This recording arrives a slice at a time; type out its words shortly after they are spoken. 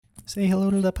Say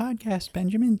hello to the podcast,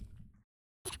 Benjamin.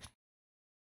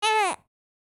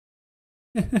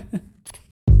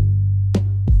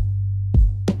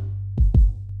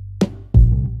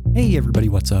 Hey everybody,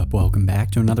 what's up? Welcome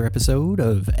back to another episode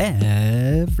of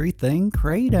Everything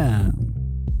Kratom,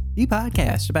 the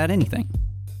podcast about anything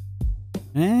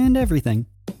and everything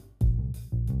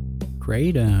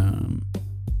Kratom.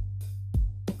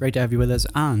 Great to have you with us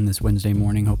on this Wednesday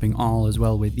morning, hoping all is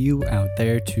well with you out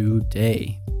there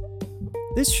today.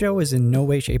 This show is in no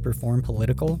way, shape, or form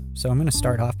political, so I'm going to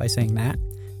start off by saying that.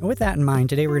 And with that in mind,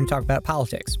 today we're going to talk about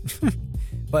politics.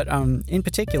 But in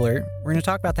particular, we're going to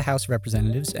talk about the House of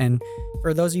Representatives, and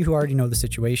for those of you who already know the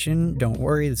situation, don't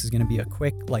worry, this is going to be a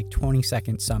quick,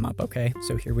 20-second sum up, okay?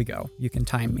 So here we go. You can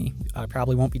time me. I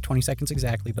probably won't be 20 seconds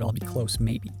exactly, but I'll be close,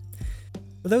 maybe.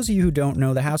 For those of you who don't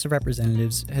know, the House of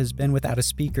Representatives has been without a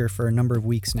speaker for a number of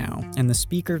weeks now, and the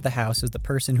Speaker of the House is the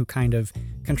person who kind of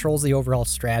controls the overall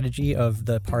strategy of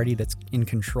the party that's in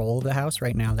control of the House.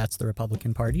 Right now, that's the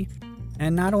Republican Party.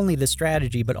 And not only the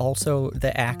strategy, but also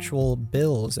the actual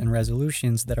bills and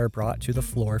resolutions that are brought to the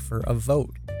floor for a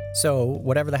vote. So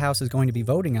whatever the House is going to be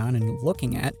voting on and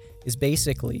looking at is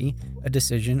basically a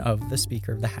decision of the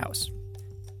Speaker of the House.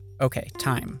 Okay,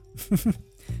 time.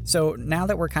 So now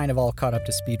that we're kind of all caught up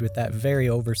to speed with that very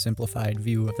oversimplified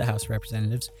view of the House of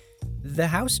Representatives, the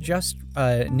House just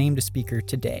named a speaker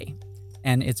today.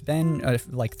 And it's been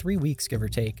 3 weeks, give or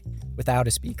take, without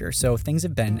a speaker. So things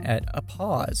have been at a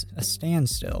pause, a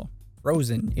standstill,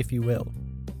 frozen, if you will.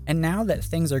 And now that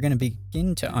things are going to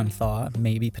begin to unthaw,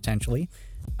 maybe potentially,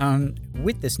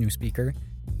 with this new speaker,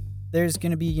 there's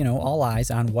going to be, all eyes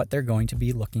on what they're going to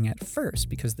be looking at first,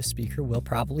 because the speaker will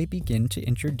probably begin to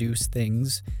introduce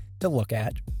things to look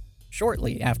at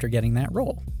shortly after getting that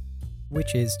role,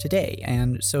 which is today.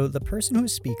 And so the person who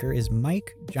is speaker is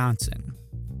Mike Johnson.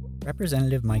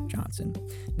 Representative Mike Johnson.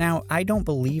 Now, I don't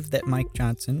believe that Mike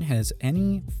Johnson has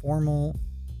any formal,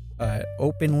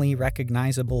 openly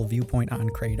recognizable viewpoint on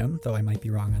kratom, though I might be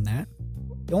wrong on that.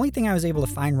 The only thing I was able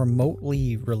to find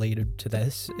remotely related to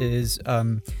this is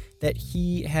that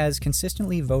he has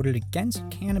consistently voted against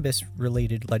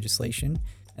cannabis-related legislation,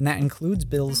 and that includes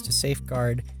bills to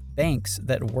safeguard banks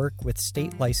that work with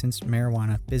state-licensed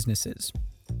marijuana businesses.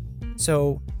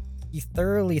 So, he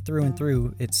thoroughly through and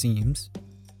through, it seems,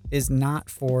 is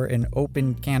not for an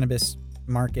open cannabis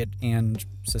market and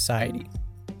society.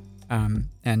 And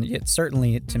it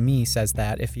certainly, to me, says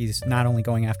that if he's not only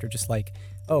going after just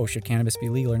should cannabis be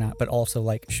legal or not, but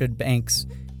also should banks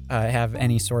have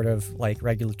any sort of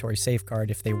regulatory safeguard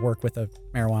if they work with a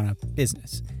marijuana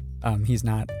business. He's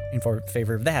not in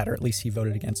favor of that, or at least he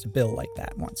voted against a bill like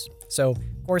that once. So,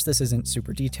 of course, this isn't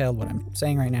super detailed, what I'm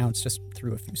saying right now. It's just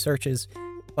through a few searches.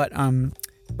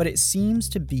 But it seems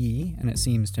to be, and it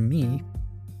seems to me,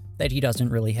 that he doesn't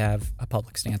really have a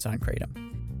public stance on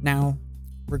kratom. Now,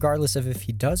 regardless of if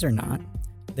he does or not,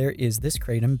 there is this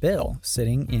kratom bill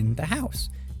sitting in the House.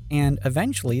 And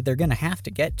eventually, they're going to have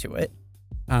to get to it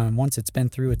once it's been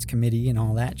through its committee and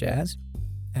all that jazz.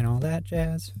 I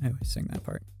always sing that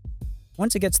part.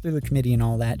 Once it gets through the committee and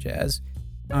all that jazz,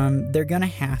 they're going to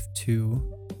have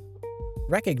to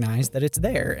recognize that it's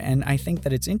there. And I think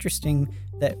that it's interesting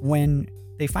that when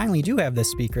they finally do have the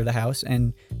Speaker of the House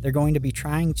and they're going to be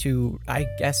trying to, I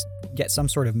guess, get some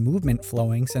sort of movement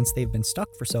flowing since they've been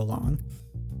stuck for so long,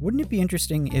 wouldn't it be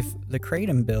interesting if the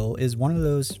kratom bill is one of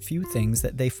those few things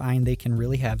that they find they can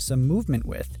really have some movement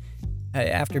with?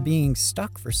 After being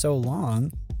stuck for so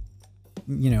long,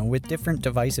 with different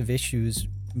divisive issues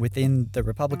within the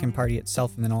Republican Party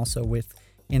itself, and then also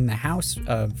within the House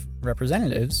of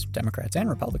Representatives, Democrats and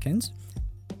Republicans,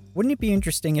 wouldn't it be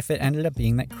interesting if it ended up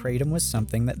being that kratom was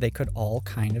something that they could all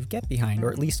kind of get behind, or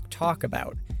at least talk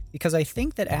about? Because I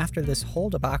think that after this whole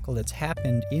debacle that's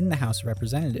happened in the House of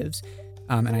Representatives,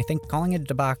 and I think calling it a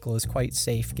debacle is quite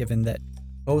safe, given that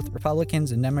both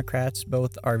Republicans and Democrats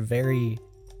both are very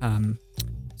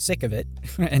sick of it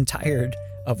and tired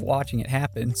of watching it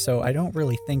happen. So I don't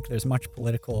really think there's much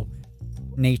political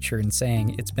nature in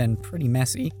saying it's been pretty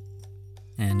messy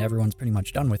and everyone's pretty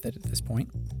much done with it at this point.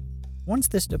 Once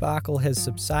this debacle has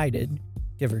subsided,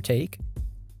 give or take,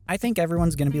 I think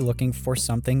everyone's going to be looking for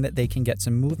something that they can get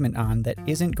some movement on that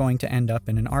isn't going to end up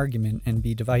in an argument and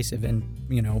be divisive and,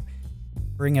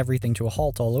 bring everything to a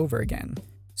halt all over again.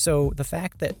 So the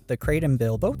fact that the kratom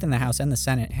bill, both in the House and the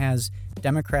Senate, has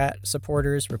Democrat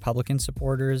supporters, Republican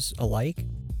supporters alike,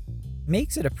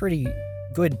 makes it a pretty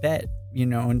good bet,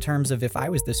 in terms of if I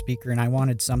was the speaker and I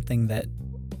wanted something that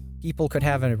people could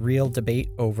have a real debate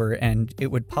over and it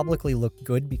would publicly look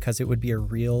good because it would be a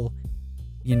real,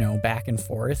 back and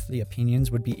forth. The opinions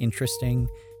would be interesting.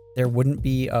 there wouldn't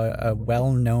be a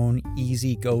well-known,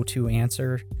 easy go-to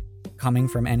answer coming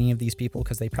from any of these people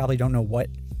because they probably don't know what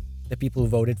the people who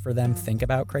voted for them think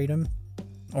about kratom,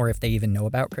 or if they even know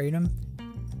about kratom.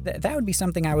 That would be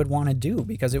something I would want to do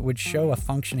because it would show a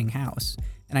functioning House.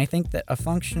 And I think that a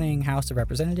functioning House of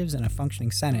Representatives and a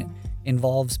functioning Senate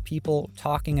involves people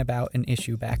talking about an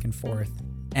issue back and forth,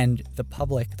 and the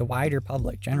public, the wider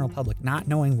public, general public, not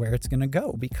knowing where it's going to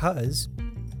go because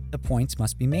the points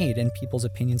must be made and people's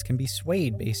opinions can be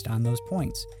swayed based on those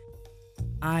points.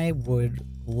 I would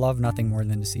love nothing more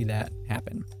than to see that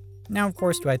happen. Now, of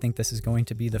course, do I think this is going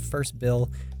to be the first bill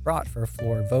brought for a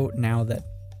floor vote now that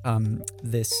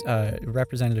this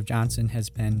Representative Johnson has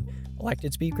been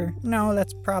elected speaker? No,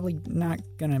 that's probably not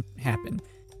going to happen.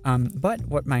 But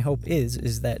what my hope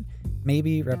is that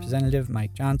maybe Representative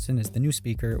Mike Johnson, as the new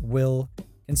speaker, will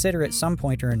consider at some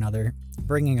point or another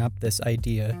bringing up this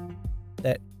idea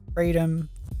that kratom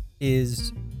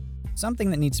is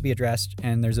something that needs to be addressed,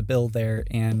 and there's a bill there,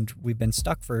 and we've been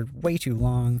stuck for way too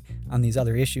long on these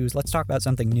other issues. Let's talk about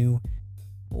something new.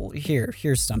 Well,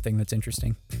 here's something that's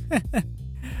interesting.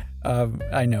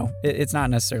 I know it's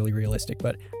not necessarily realistic,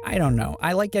 but I don't know.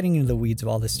 I like getting into the weeds of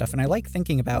all this stuff, and I like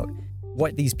thinking about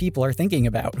what these people are thinking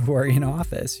about who are in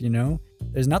office, you know?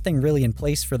 There's nothing really in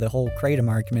place for the whole kratom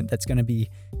argument that's going to be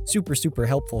super, super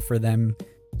helpful for them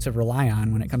to rely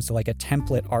on when it comes to like a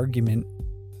template argument,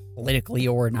 politically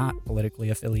or not politically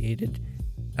affiliated,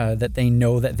 that they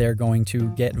know that they're going to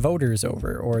get voters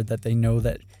over, or that they know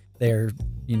that they're,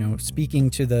 you know, speaking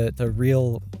to the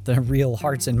real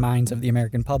hearts and minds of the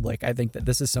American public. I think that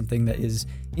this is something that is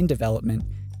in development,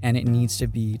 and it needs to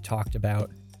be talked about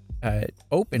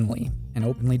openly and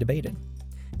openly debated.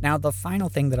 Now, the final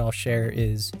thing that I'll share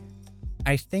is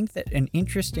I think that an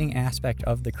interesting aspect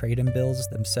of the kratom bills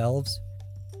themselves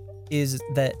is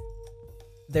that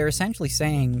they're essentially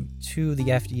saying to the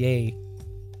FDA,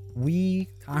 we,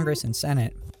 Congress and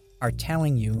Senate, are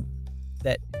telling you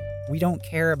that we don't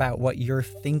care about what your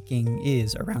thinking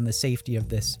is around the safety of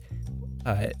this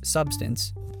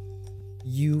substance.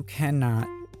 You cannot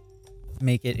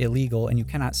make it illegal, and you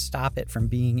cannot stop it from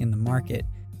being in the market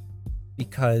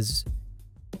because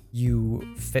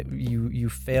you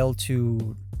fail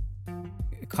to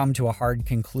come to a hard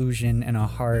conclusion and a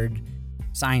hard,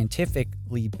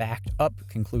 scientifically backed up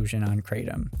conclusion on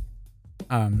kratom.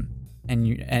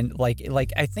 And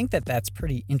I think that that's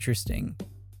pretty interesting.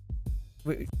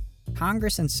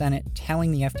 Congress and Senate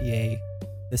telling the FDA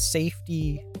the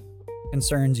safety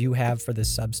concerns you have for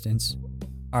this substance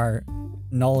are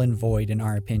null and void in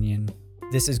our opinion.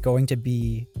 This is going to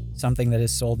be something that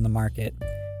is sold in the market,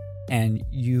 and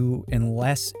you,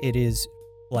 unless it is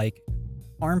like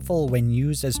harmful when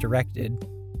used as directed,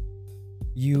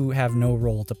 you have no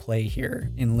role to play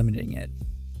here in limiting it.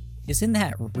 Isn't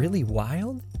that really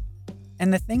wild?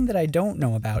 And the thing that I don't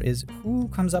know about is who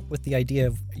comes up with the idea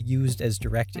of used as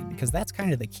directed, because that's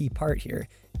kind of the key part here.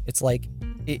 It's like,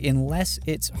 unless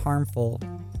it's harmful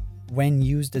when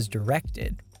used as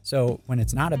directed. So when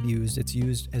it's not abused, it's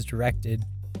used as directed,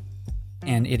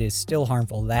 and it is still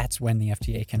harmful, that's when the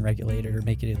FDA can regulate it or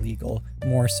make it illegal,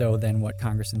 more so than what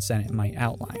Congress and Senate might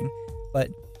outline. But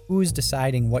who's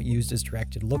deciding what used as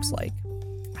directed looks like?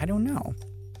 I don't know.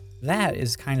 That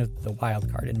is kind of the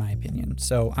wild card in my opinion.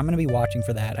 So I'm going to be watching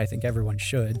for that. I think everyone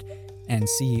should, and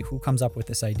see who comes up with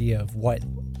this idea of what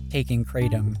taking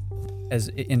kratom as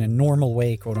in a normal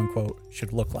way, quote unquote,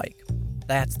 should look like.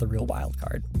 That's the real wild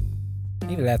card.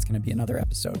 Maybe that's going to be another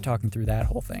episode talking through that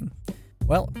whole thing.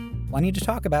 Well, plenty to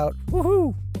talk about.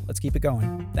 Woohoo! Let's keep it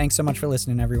going. Thanks so much for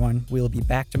listening, everyone. We'll be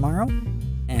back tomorrow,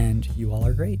 and you all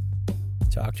are great.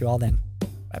 Talk to you all then.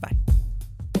 Bye-bye.